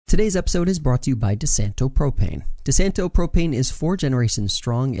Today's episode is brought to you by DeSanto Propane. DeSanto Propane is 4 generations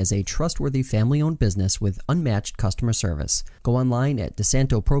strong as a trustworthy family-owned business with unmatched customer service. Go online at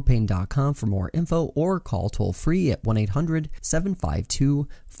DeSantoPropane.com for more info or call toll-free at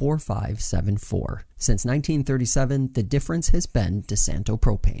 1-800-752-4574. Since 1937, the difference has been DeSanto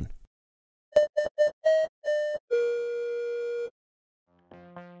Propane.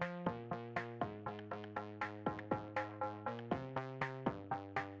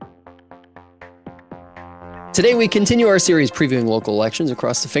 Today, we continue our series previewing local elections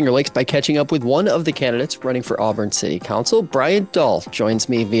across the Finger Lakes by catching up with one of the candidates running for Auburn City Council. Brian Dahl joins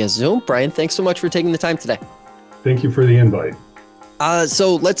me via Zoom. Brian, thanks so much for taking the time today. Thank you for the invite.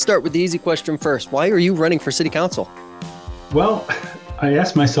 So let's start with the easy question first. Why are you running for City Council? Well, I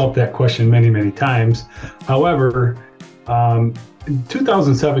asked myself that question many, many times. However, in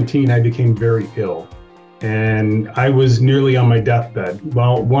 2017, I became very ill, and I was nearly on my deathbed.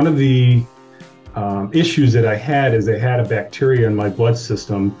 Well, one of the issues that I had is I had a bacteria in my blood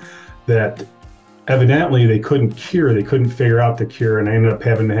system that evidently they couldn't cure. They couldn't figure out the cure, and I ended up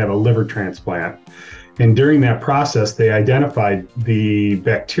having to have a liver transplant. And during that process, they identified the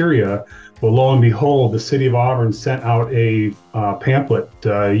bacteria. Well, lo and behold, the city of Auburn sent out a pamphlet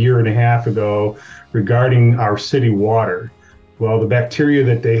a year and a half ago regarding our city water. Well, the bacteria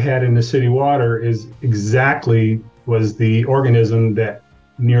that they had in the city water was the organism that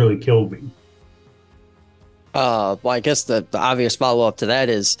nearly killed me. Well, I guess the obvious follow-up to that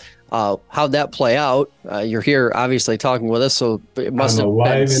is how'd that play out? You're here obviously talking with us, so it must have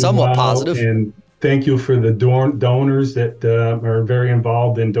been somewhat positive. And thank you for the donors that are very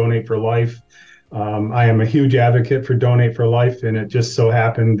involved in Donate for Life. I am a huge advocate for Donate for Life, and it just so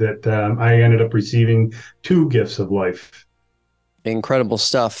happened that I ended up receiving 2 gifts of life. Incredible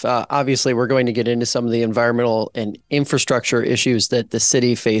stuff. Obviously, we're going to get into some of the environmental and infrastructure issues that the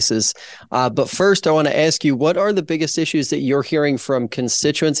city faces. But first, I want to ask you, what are the biggest issues that you're hearing from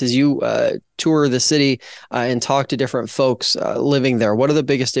constituents as you tour the city and talk to different folks living there? What are the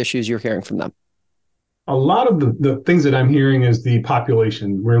biggest issues you're hearing from them? A lot of the things that I'm hearing is the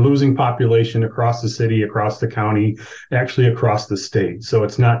population. We're losing population across the city, across the county, actually across the state. So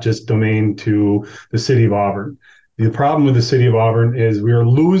it's not just domain to the city of Auburn. The problem with the city of Auburn is we are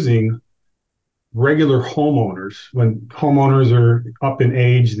losing regular homeowners. When homeowners are up in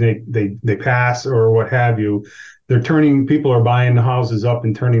age, they pass or what have you, people are buying the houses up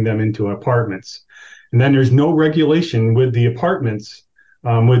and turning them into apartments. And then there's no regulation with the apartments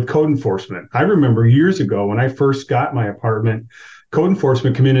with code enforcement. I remember years ago when I first got my apartment, code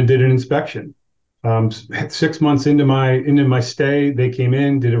enforcement came in and did an inspection. 6 months into my stay, they came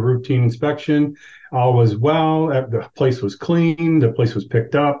in, did a routine inspection. All was well. The place was clean. The place was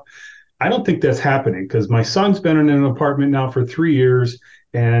picked up. I don't think that's happening because my son's been in an apartment now for 3 years,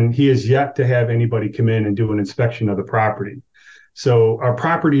 and he has yet to have anybody come in and do an inspection of the property. So our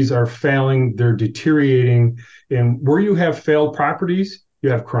properties are failing. They're deteriorating. And where you have failed properties,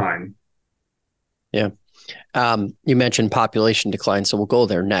 you have crime. Yeah. You mentioned population decline, so we'll go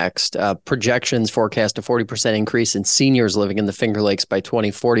there next. Projections forecast a 40% increase in seniors living in the Finger Lakes by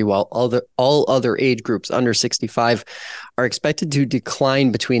 2040, while all other age groups under 65 are expected to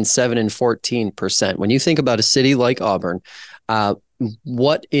decline between 7 and 14%. When you think about a city like Auburn,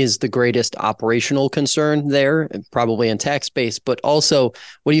 what is the greatest operational concern there? Probably in tax base, but also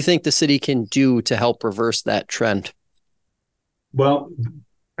what do you think the city can do to help reverse that trend? Well,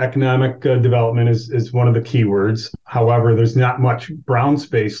 economic development is one of the key words. However, there's not much brown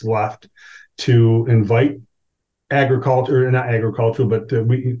space left to invite agriculture, not agricultural, but of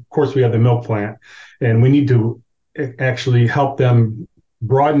course we have the milk plant, and we need to actually help them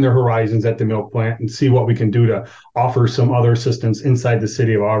broaden their horizons at the milk plant and see what we can do to offer some other assistance inside the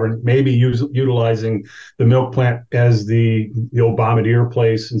city of Auburn, maybe utilizing the milk plant as the old Bombardier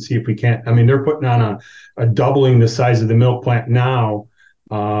place and see if we can't. I mean, they're putting on a doubling the size of the milk plant now.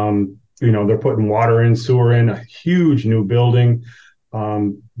 They're putting water in, sewer in, a huge new building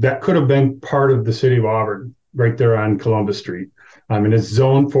that could have been part of the city of Auburn right there on Columbus Street. It's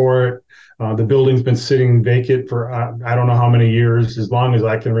zoned for it. The building's been sitting vacant for I don't know how many years, as long as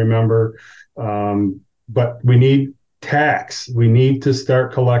I can remember. But we need tax. We need to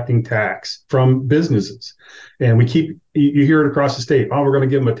start collecting tax from businesses. And you hear it across the state, we're going to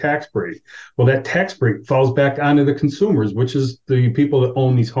give them a tax break. Well, that tax break falls back onto the consumers, which is the people that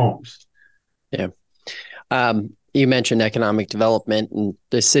own these homes. Yeah. You mentioned economic development, and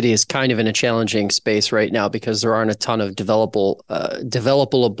the city is kind of in a challenging space right now because there aren't a ton of developable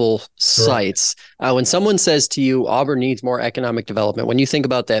Correct. sites. When someone says to you, Auburn needs more economic development, when you think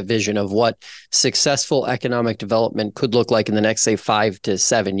about that vision of what successful economic development could look like in the next, say, 5 to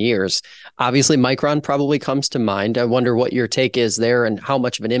 7 years, obviously Micron probably comes to mind. I wonder what your take is there and how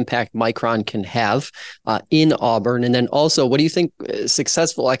much of an impact Micron can have in Auburn. And then also, what do you think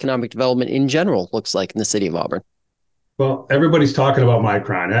successful economic development in general looks like in the city of Auburn? Well, everybody's talking about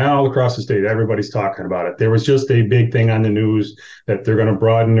Micron all across the state. Everybody's talking about it. There was just a big thing on the news that they're going to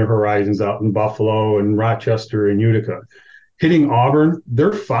broaden their horizons out in Buffalo and Rochester and Utica. Hitting Auburn,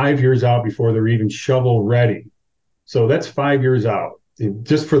 they're 5 years out before they're even shovel ready. So that's 5 years out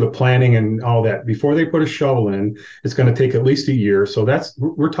just for the planning and all that. Before they put a shovel in, it's going to take at least a year. So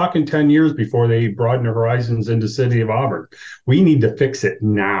we're talking 10 years before they broaden their horizons into the city of Auburn. We need to fix it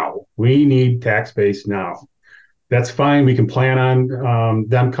now. We need tax base now. That's fine. We can plan on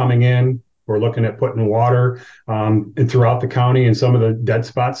them coming in. We're looking at putting water and throughout the county in some of the dead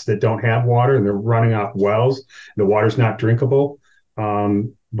spots that don't have water and they're running off wells. The water's not drinkable.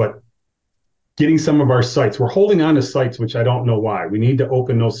 But getting some of our sites, we're holding on to sites, which I don't know why. We need to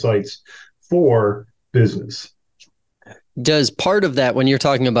open those sites for business. Does part of that, when you're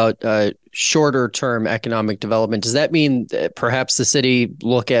talking about shorter term economic development, does that mean that perhaps the city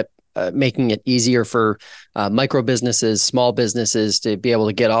look at making it easier for micro businesses, small businesses to be able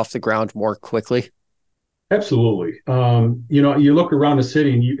to get off the ground more quickly? Absolutely. You look around the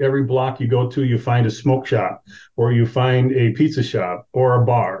city and every block you go to, you find a smoke shop or you find a pizza shop or a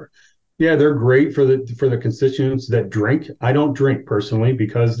bar. Yeah, they're great for the constituents that drink. I don't drink personally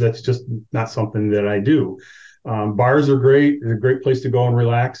because that's just not something that I do. Bars are great. They're a great place to go and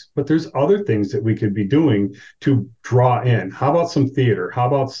relax, but there's other things that we could be doing to draw in. How about some theater? How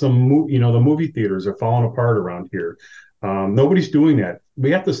about the movie theaters are falling apart around here. Nobody's doing that.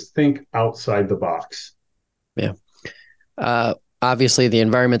 We have to think outside the box. Yeah. Obviously, the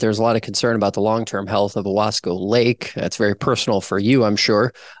environment, there's a lot of concern about the long-term health of Owasco Lake. That's very personal for you, I'm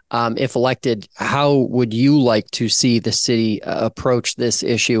sure. If elected, how would you like to see the city approach this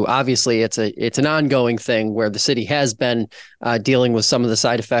issue? Obviously, it's an ongoing thing where the city has been dealing with some of the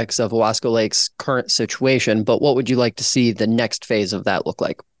side effects of Owasco Lake's current situation, but what would you like to see the next phase of that look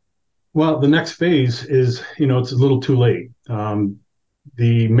like? Well, the next phase is, it's a little too late.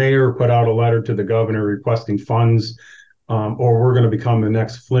 The mayor put out a letter to the governor requesting funds or we're going to become the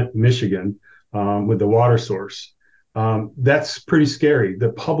next Flint, Michigan, with the water source. That's pretty scary. The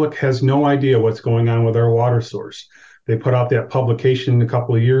public has no idea what's going on with our water source. They put out that publication a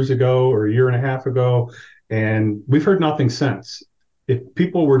couple of years ago or a year and a half ago, and we've heard nothing since. If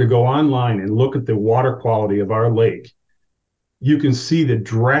people were to go online and look at the water quality of our lake, you can see the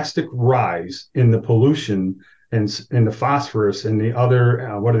drastic rise in the pollution and the phosphorus and the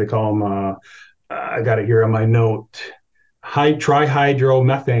other, what do they call them? I got it here on my note.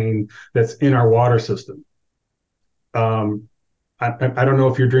 Trihydromethane that's in our water system. I don't know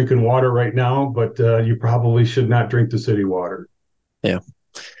if you're drinking water right now, but you probably should not drink the city water. Yeah.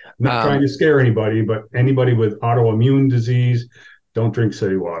 Not trying to scare anybody, but anybody with autoimmune disease, don't drink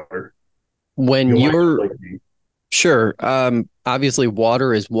city water. When you're sure, obviously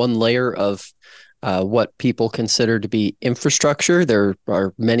water is one layer of what people consider to be infrastructure. There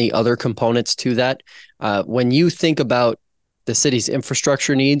are many other components to that. When you think about the city's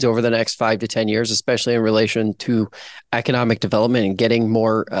infrastructure needs over the next 5 to 10 years, especially in relation to economic development and getting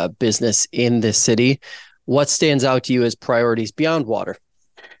more business in the city, what stands out to you as priorities beyond water?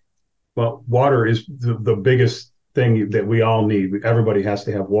 Well, water is the biggest thing that we all need. Everybody has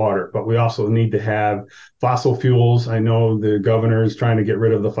to have water, but we also need to have fossil fuels. I know the governor is trying to get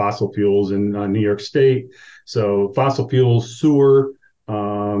rid of the fossil fuels in New York State. So fossil fuels, sewer,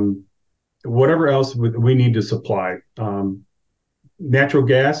 whatever else we need to supply. Natural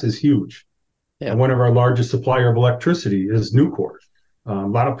gas is huge. Yeah. And one of our largest supplier of electricity is Nucor. A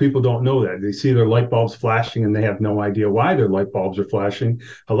lot of people don't know that. They see their light bulbs flashing and they have no idea why their light bulbs are flashing.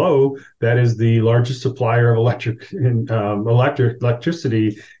 Hello, that is the largest supplier of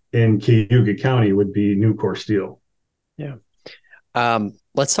electricity in Cayuga County would be Nucor Steel. Yeah.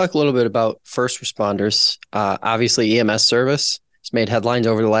 Let's talk a little bit about first responders. Obviously, EMS service has made headlines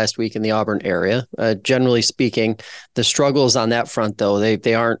over the last week in the Auburn area. Generally speaking, the struggles on that front, though,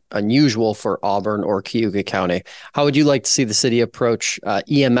 they aren't unusual for Auburn or Cayuga County. How would you like to see the city approach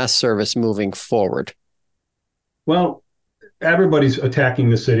EMS service moving forward? Well, everybody's attacking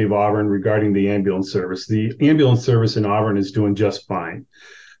the city of Auburn regarding the ambulance service. The ambulance service in Auburn is doing just fine.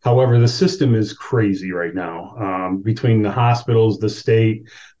 However, the system is crazy right now between the hospitals, the state.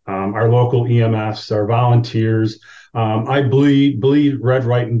 our local EMS, our volunteers. I bleed red,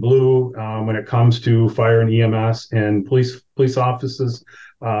 white, and blue when it comes to fire and EMS and police offices.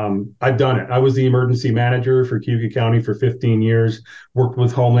 I've done it. I was the emergency manager for Cuyahoga County for 15 years, worked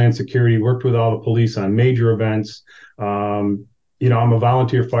with Homeland Security, worked with all the police on major events. I'm a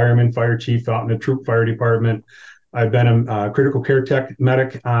volunteer fireman, fire chief out in the troop fire department. I've been a critical care tech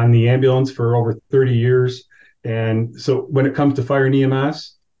medic on the ambulance for over 30 years. And so when it comes to fire and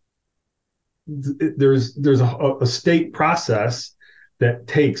EMS, there's a state process that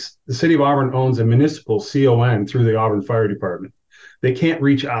takes the city of Auburn owns a municipal CON through the Auburn Fire Department. They can't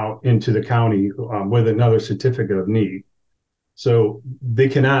reach out into the county with another certificate of need. So they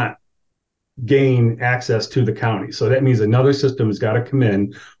cannot gain access to the county. So that means another system has got to come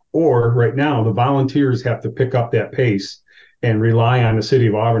in, or right now the volunteers have to pick up that pace and rely on the city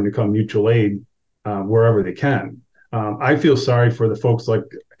of Auburn to come mutual aid wherever they can. I feel sorry for the folks like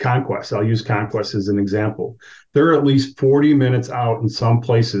Conquest. I'll use Conquest as an example. They're at least 40 minutes out in some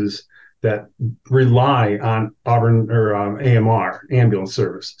places that rely on Auburn or AMR, ambulance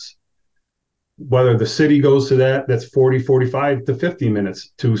services. Whether the city goes to that, that's 40, 45 to 50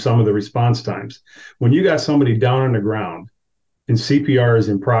 minutes to some of the response times. When you got somebody down on the ground and CPR is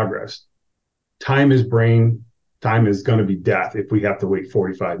in progress, time is brain, time is going to be death if we have to wait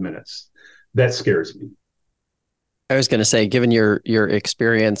 45 minutes. That scares me. I was going to say, given your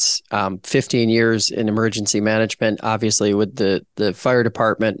experience, 15 years in emergency management, obviously with the fire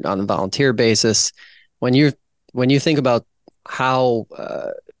department on a volunteer basis, when you think about how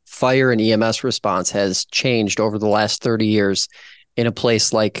fire and EMS response has changed over the last 30 years in a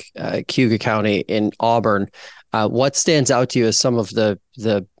place like Cuyahoga County in Auburn, what stands out to you as some of the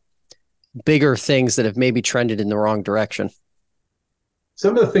bigger things that have maybe trended in the wrong direction?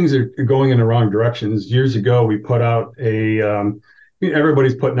 Some of the things that are going in the wrong directions. Years ago, we put out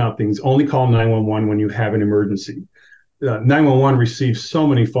everybody's putting out things, only call 911 when you have an emergency. 911 receives so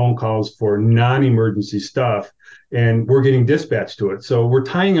many phone calls for non-emergency stuff, and we're getting dispatched to it. So we're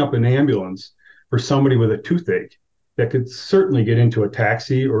tying up an ambulance for somebody with a toothache that could certainly get into a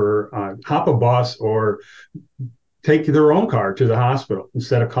taxi or hop a bus or take their own car to the hospital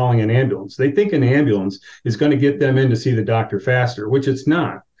instead of calling an ambulance. They think an ambulance is going to get them in to see the doctor faster, which it's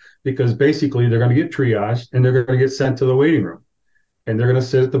not, because basically they're going to get triaged and they're going to get sent to the waiting room. And they're going to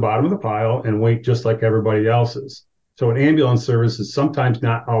sit at the bottom of the pile and wait just like everybody else is. So an ambulance service is sometimes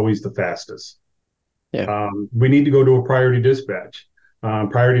not always the fastest. Yeah. We need to go to a priority dispatch.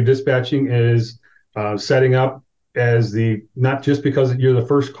 Priority dispatching is setting up as not just because you're the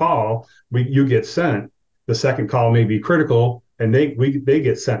first call, you get sent. The second call may be critical, and they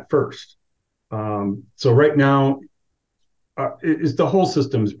get sent first. So right now, the whole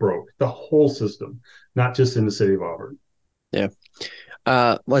system is broke. The whole system, not just in the city of Auburn. Yeah.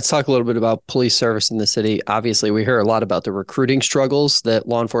 Let's talk a little bit about police service in the city. Obviously, we hear a lot about the recruiting struggles that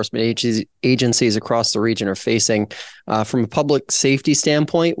law enforcement agencies across the region are facing. From a public safety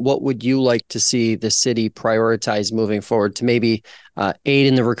standpoint, what would you like to see the city prioritize moving forward to maybe aid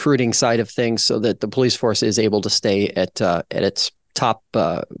in the recruiting side of things so that the police force is able to stay at its top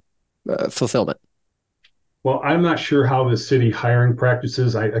fulfillment? Well, I'm not sure how the city hiring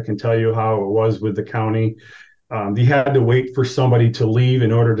practices. I can tell you how it was with the county. You had to wait for somebody to leave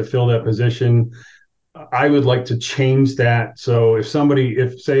in order to fill that position. I would like to change that. So if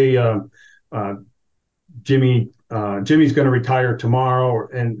say Jimmy's going to retire tomorrow,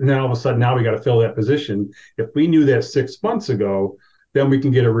 and then all of a sudden now we got to fill that position. If we knew that 6 months ago, then we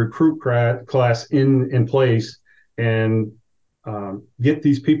can get a recruit class in place and get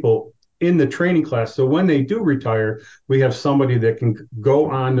these people in the training class. So when they do retire, we have somebody that can go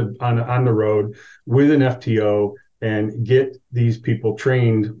on the road with an FTO and get these people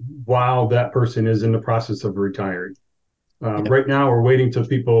trained while that person is in the process of retiring. Right now, we're waiting till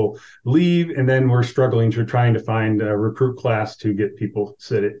people leave, and then we're struggling to trying to find a recruit class to get people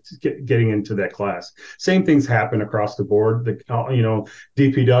getting into that class. Same things happen across the board.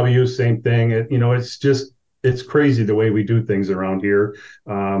 DPW, same thing. It's crazy the way we do things around here.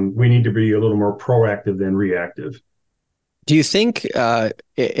 We need to be a little more proactive than reactive. Do you think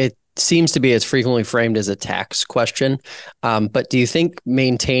it seems to be as frequently framed as a tax question, but do you think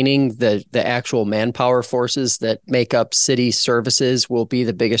maintaining the actual manpower forces that make up city services will be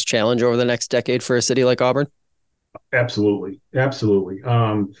the biggest challenge over the next decade for a city like Auburn? Absolutely.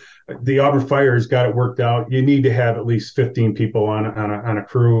 The Auburn Fire has got it worked out. You need to have at least 15 people on a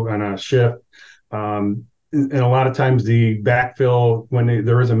crew, on a shift. And a lot of times the backfill when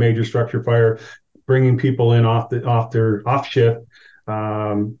there is a major structure fire, bringing people in off shift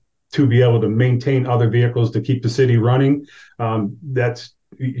to be able to maintain other vehicles to keep the city running. That's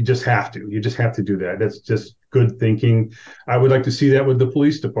You just have to. You just have to do that. That's just good thinking. I would like to see that with the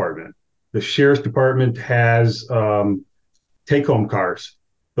police department. The sheriff's department has take-home cars.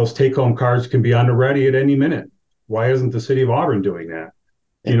 Those take-home cars can be on the ready at any minute. Why isn't the city of Auburn doing that?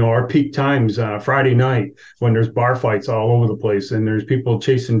 Yeah. Our peak times, Friday night, when there's bar fights all over the place and there's people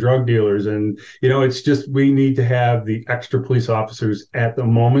chasing drug dealers. And, it's just, we need to have the extra police officers at the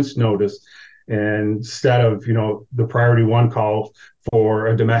moment's notice, and instead of, the priority one call for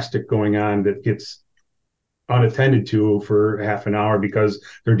a domestic going on that gets unattended to for half an hour because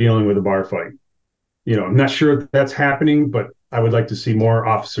they're dealing with a bar fight. I'm not sure if that's happening, but I would like to see more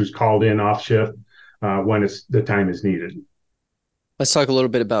officers called in off shift when the time is needed. Let's talk a little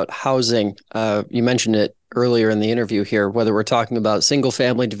bit about housing. You mentioned it earlier in the interview here, whether we're talking about single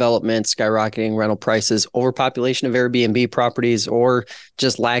family development, skyrocketing rental prices, overpopulation of Airbnb properties, or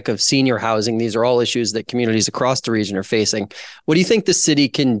just lack of senior housing. These are all issues that communities across the region are facing. What do you think the city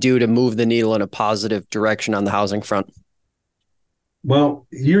can do to move the needle in a positive direction on the housing front? Well,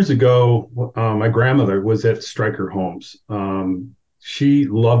 years ago, my grandmother was at Stryker Homes. She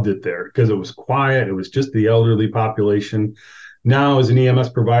loved it there because it was quiet. It was just the elderly population. Now, as an EMS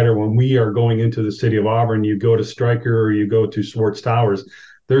provider, when we are going into the city of Auburn, you go to Stryker or you go to Swartz Towers,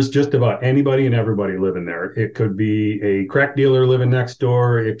 there's just about anybody and everybody living there. It could be a crack dealer living next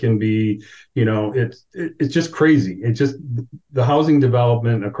door. It can be, it's just crazy. It's just the housing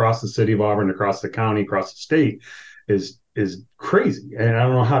development across the city of Auburn, across the county, across the state is crazy. And I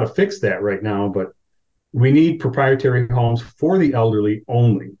don't know how to fix that right now, but we need proprietary homes for the elderly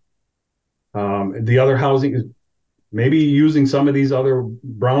only. The other housing is maybe using some of these other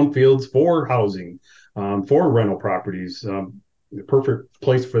brownfields for housing, for rental properties. The perfect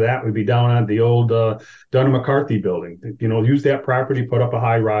place for that would be down on the old Dunham McCarthy building. Use that property, put up a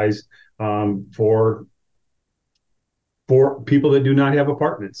high rise for people that do not have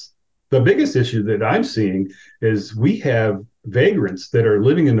apartments. The biggest issue that I'm seeing is we have vagrants that are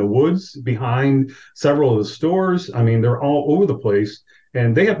living in the woods behind several of the stores. I mean, they're all over the place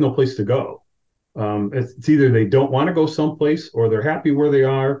and they have no place to go. It's either they don't want to go someplace or they're happy where they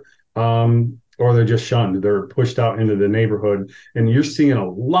are, or they're just shunned. They're pushed out into the neighborhood, and you're seeing a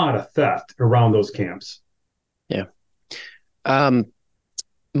lot of theft around those camps. Yeah.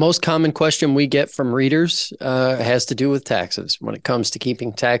 Most common question we get from readers has to do with taxes when it comes to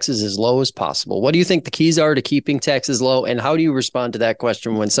keeping taxes as low as possible. What do you think the keys are to keeping taxes low? And how do you respond to that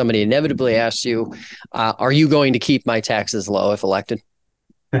question when somebody inevitably asks you, are you going to keep my taxes low if elected?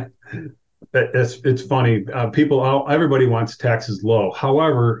 It's funny. Everybody wants taxes low.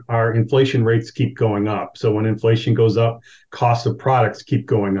 However, our inflation rates keep going up. So when inflation goes up, costs of products keep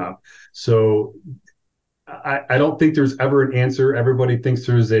going up. So I don't think there's ever an answer. Everybody thinks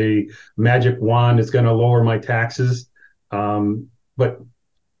there's a magic wand that's going to lower my taxes. But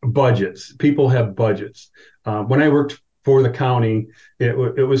budgets, people have budgets. When I worked for the county, it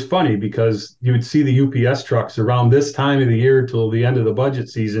was funny because you would see the UPS trucks around this time of the year till the end of the budget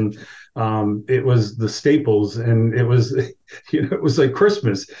season. It was the staples, and it was, it was like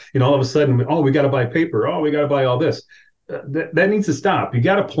Christmas. All of a sudden, oh, we got to buy paper. Oh, we got to buy all this. That needs to stop. You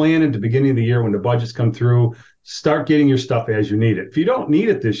got to plan at the beginning of the year when the budgets come through. Start getting your stuff as you need it. If you don't need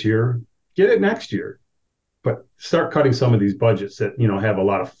it this year, get it next year. But start cutting some of these budgets that have a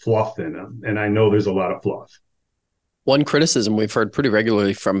lot of fluff in them, and I know there's a lot of fluff. One criticism we've heard pretty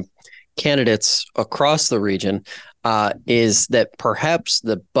regularly from candidates across the region is that perhaps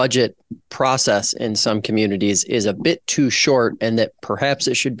the budget process in some communities is a bit too short, and that perhaps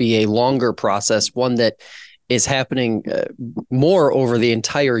it should be a longer process, one that is happening more over the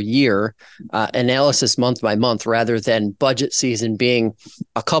entire year, analysis month by month, rather than budget season being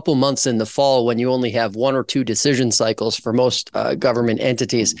a couple months in the fall when you only have one or two decision cycles for most government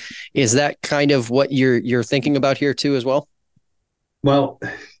entities. Is that kind of what you're thinking about here too as well? Well,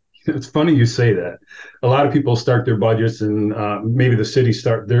 it's funny you say that. A lot of people start their budgets, and maybe the city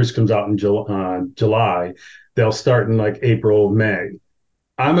theirs comes out in July. They'll start in like April, May.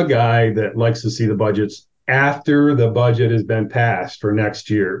 I'm a guy that likes to see the budgets after the budget has been passed for next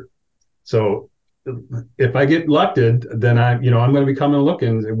year. So if I get elected, then I'm going to be coming and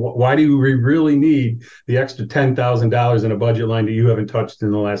looking. Why do we really need the extra $10,000 in a budget line that you haven't touched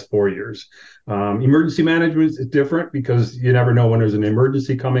in the last 4 years? Emergency management is different because you never know when there's an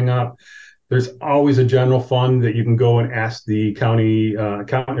emergency coming up. There's always a general fund that you can go and ask the county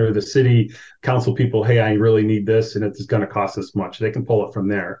accountant or the city council people, hey, I really need this, and it's going to cost this much. They can pull it from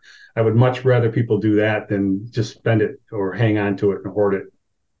there. I would much rather people do that than just spend it or hang on to it and hoard it.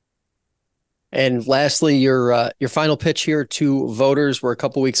 And lastly, your final pitch here to voters. We're a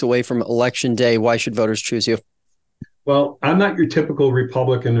couple weeks away from Election Day. Why should voters choose you? Well, I'm not your typical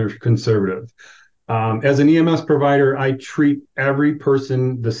Republican or conservative. As an EMS provider, I treat every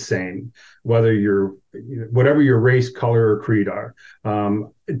person the same, whether you're whatever your race, color, or creed are.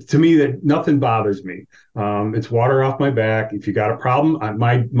 To me, that nothing bothers me. It's water off my back. If you got a problem,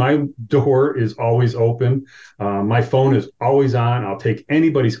 my door is always open. My phone is always on. I'll take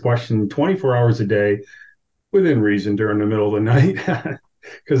anybody's question 24 hours a day, within reason, during the middle of the night,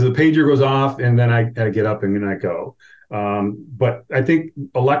 because the pager goes off, and then I get up and then I go. But I think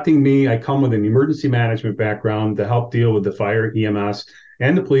electing me, I come with an emergency management background to help deal with the fire, EMS,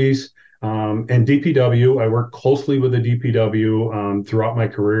 and the police, and DPW. I work closely with the DPW throughout my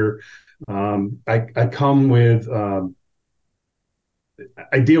career. I come with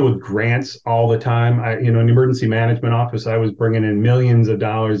I deal with grants all the time. In the emergency management office, I was bringing in millions of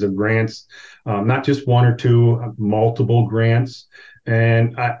dollars of grants, not just one or two, multiple grants.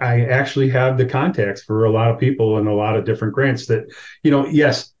 And I actually have the contacts for a lot of people and a lot of different grants that,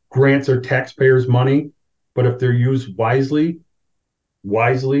 yes, grants are taxpayers' money, but if they're used wisely,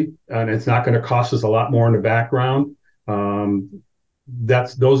 and it's not going to cost us a lot more in the background,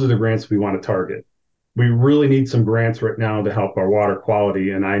 those are the grants we want to target. We really need some grants right now to help our water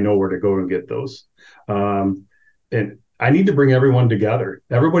quality, and I know where to go and get those. And I need to bring everyone together.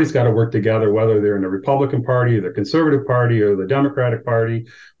 Everybody's got to work together, whether they're in the Republican Party, the Conservative Party, or the Democratic Party.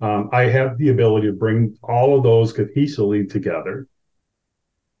 I have the ability to bring all of those cohesively together.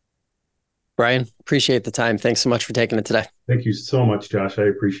 Brian, appreciate the time. Thanks so much for taking it today. Thank you so much, Josh. I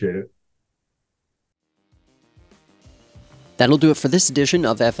appreciate it. That'll do it for this edition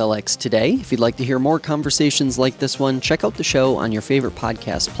of FLX Today. If you'd like to hear more conversations like this one, check out the show on your favorite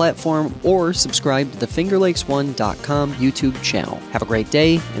podcast platform or subscribe to the FingerLakes1.com YouTube channel. Have a great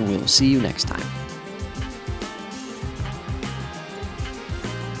day, and we will see you next time.